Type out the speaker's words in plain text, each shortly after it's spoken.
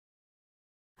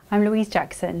I'm Louise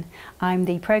Jackson. I'm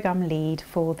the programme lead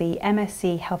for the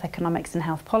MSc Health Economics and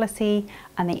Health Policy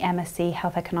and the MSc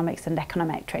Health Economics and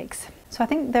Econometrics. So I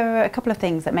think there are a couple of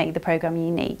things that make the programme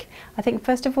unique. I think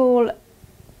first of all,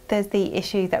 there's the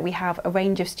issue that we have a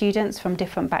range of students from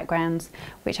different backgrounds,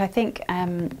 which I think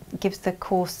gives the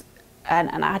course an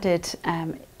added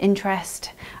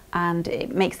interest, and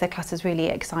it makes the classes really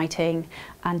exciting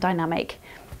and dynamic.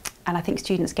 And I think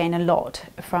students gain a lot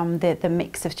from the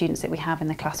mix of students that we have in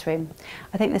the classroom.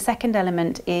 I think the second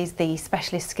element is the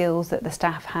specialist skills that the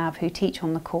staff have who teach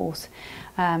on the course.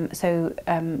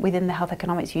 Within the Health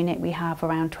Economics unit we have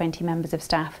around 20 members of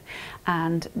staff,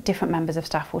 and different members of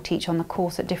staff will teach on the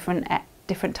course at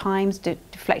different times,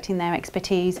 reflecting their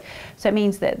expertise. So it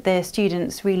means that the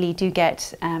students really do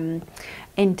get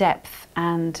in-depth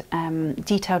and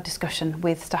detailed discussion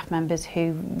with staff members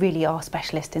who really are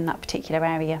specialists in that particular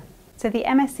area. So the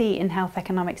MSc in Health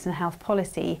Economics and Health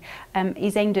Policy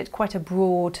is aimed at quite a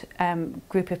broad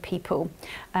group of people.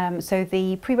 So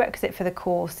the prerequisite for the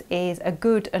course is a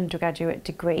good undergraduate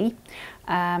degree,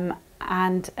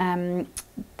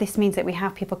 this means that we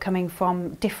have people coming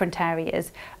from different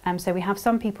areas. So we have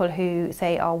some people who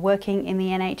say are working in the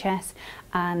NHS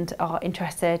and are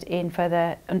interested in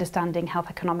further understanding health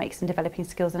economics and developing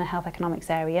skills in a health economics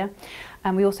area.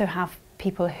 And we also have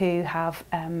people who have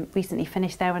recently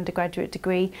finished their undergraduate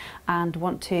degree and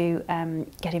want to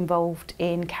get involved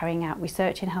in carrying out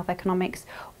research in health economics,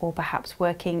 or perhaps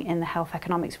working in the health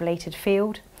economics related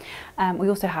field. We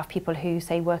also have people who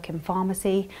say work in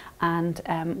pharmacy and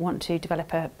want to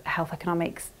develop a health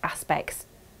economics aspect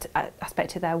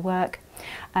to their work.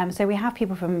 So we have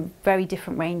people from very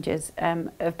different ranges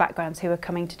of backgrounds who are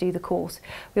coming to do the course.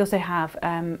 We also have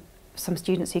some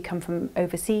students who come from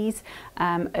overseas who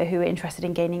are interested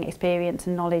in gaining experience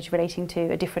and knowledge relating to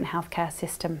a different healthcare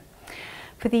system.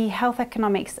 For the Health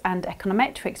Economics and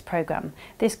Econometrics programme,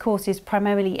 this course is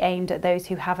primarily aimed at those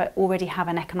who already have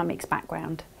an economics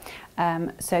background.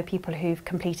 So people who've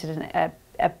completed an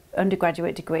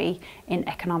undergraduate degree in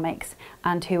economics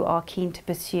and who are keen to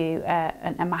pursue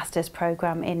a master's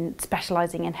programme in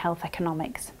specialising in health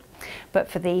economics. But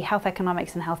for the Health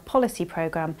Economics and Health Policy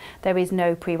programme, there is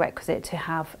no prerequisite to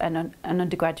have an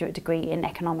undergraduate degree in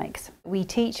economics. We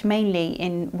teach mainly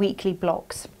in weekly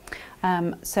blocks.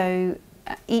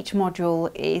 Each module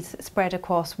is spread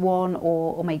across 1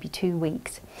 or maybe 2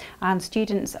 weeks, and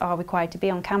students are required to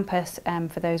be on campus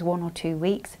for those 1 or 2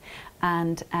 weeks,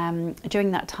 and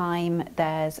during that time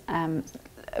there's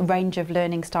a range of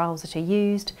learning styles that are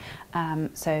used,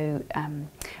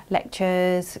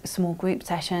 lectures, small group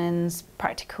sessions,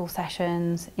 practical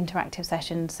sessions, interactive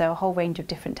sessions, so a whole range of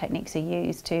different techniques are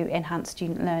used to enhance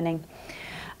student learning.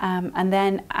 And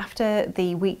then after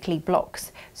the weekly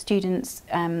blocks, students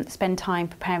spend time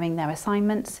preparing their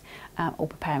assignments or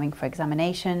preparing for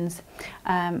examinations,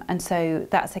 and so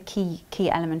that's a key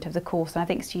element of the course, and I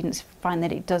think students find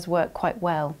that it does work quite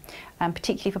well,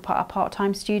 particularly for our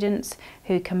part-time students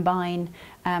who combine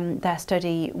their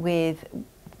study with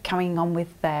carrying on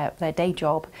with their day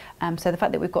job. So the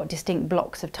fact that we've got distinct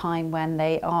blocks of time when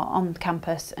they are on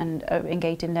campus and are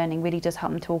engaged in learning really does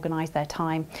help them to organise their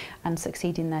time and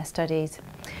succeed in their studies.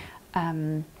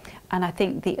 And I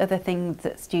think the other thing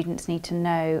that students need to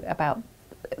know about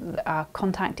our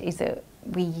contact is that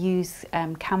we use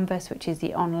Canvas, which is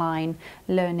the online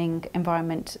learning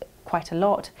environment, quite a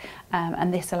lot,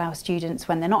 and this allows students,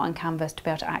 when they're not on Canvas, to be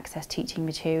able to access teaching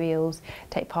materials,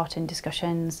 take part in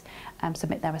discussions,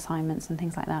 submit their assignments and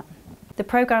things like that. The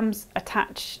programmes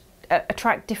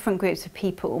attract different groups of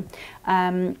people.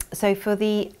 So for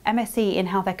the MSc in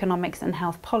Health Economics and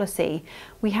Health Policy,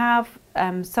 we have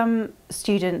some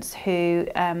students who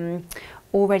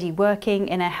already working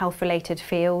in a health related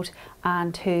field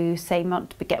and who say want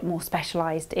to get more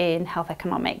specialised in health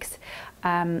economics.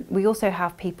 We also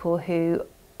have people who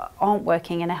aren't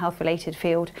working in a health related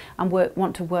field and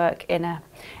want to work in a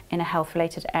health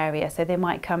related area, so they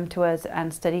might come to us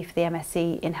and study for the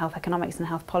MSc in Health Economics and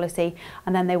Health Policy,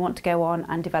 and then they want to go on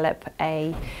and develop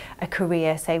a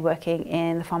career, say working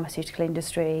in the pharmaceutical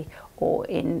industry or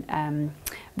in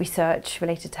research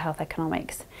related to health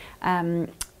economics.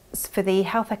 For the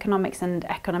Health Economics and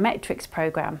Econometrics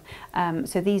programme,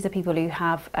 so these are people who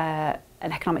have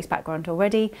an economics background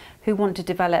already, who want to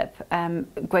develop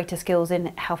greater skills in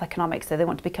health economics, so they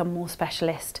want to become more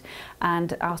specialist.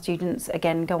 And our students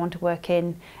again go on to work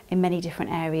in many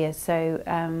different areas, so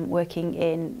working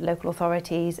in local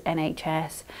authorities,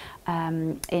 NHS,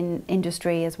 in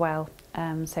industry as well,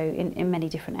 so in many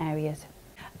different areas.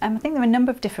 I think there are a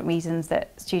number of different reasons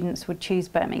that students would choose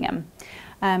Birmingham.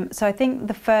 So I think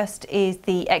the first is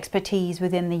the expertise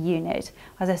within the unit.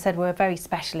 As I said, we're a very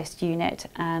specialist unit,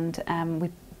 and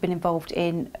we've been involved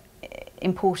in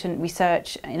important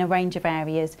research in a range of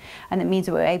areas, and it means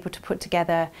that we're able to put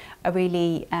together a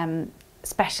really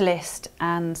specialist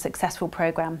and successful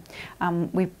programme.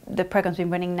 The programme's been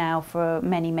running now for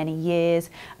many years,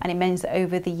 and it means that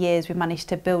over the years we've managed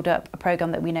to build up a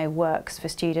programme that we know works for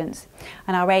students.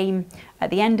 And our aim at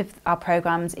the end of our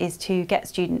programmes is to get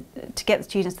the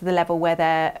students to the level where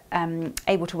they're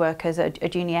able to work as a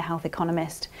junior health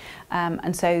economist.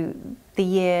 And so the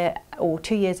year or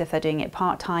 2 years, if they're doing it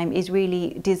part-time, is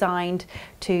really designed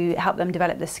to help them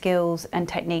develop the skills and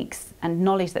techniques and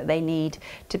knowledge that they need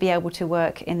to be able to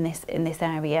work in this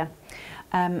area.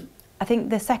 I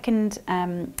think the second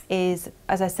is,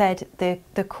 as I said,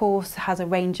 the course has a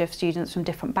range of students from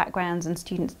different backgrounds, and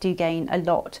students do gain a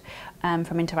lot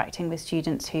from interacting with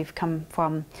students who've come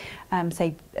from,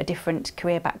 say, a different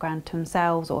career background to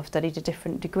themselves or studied a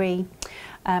different degree.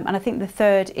 And I think the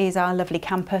third is our lovely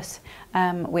campus,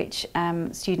 which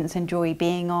students enjoy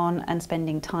being on and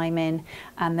spending time in,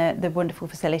 and the wonderful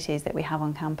facilities that we have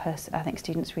on campus. I think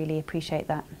students really appreciate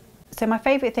that. So my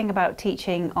favourite thing about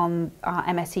teaching on our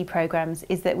MSc programmes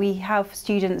is that we have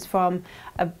students from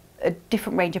a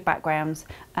different range of backgrounds.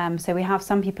 So we have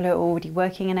some people who are already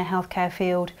working in a healthcare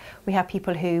field, we have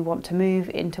people who want to move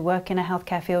into work in a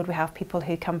healthcare field, we have people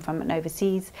who come from an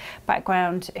overseas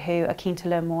background who are keen to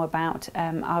learn more about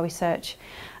our research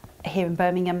here in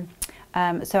Birmingham.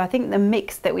 So I think the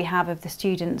mix that we have of the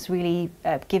students really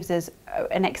gives us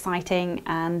an exciting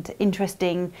and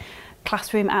interesting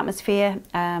classroom atmosphere.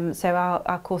 So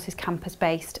our course is campus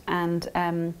based, and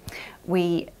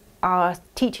our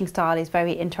teaching style is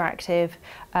very interactive.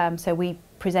 So we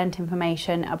present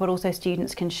information, but also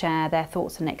students can share their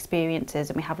thoughts and experiences,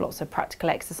 and we have lots of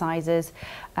practical exercises.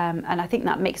 And I think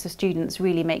that mix of students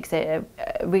really makes it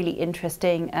a really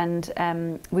interesting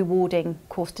and rewarding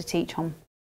course to teach on.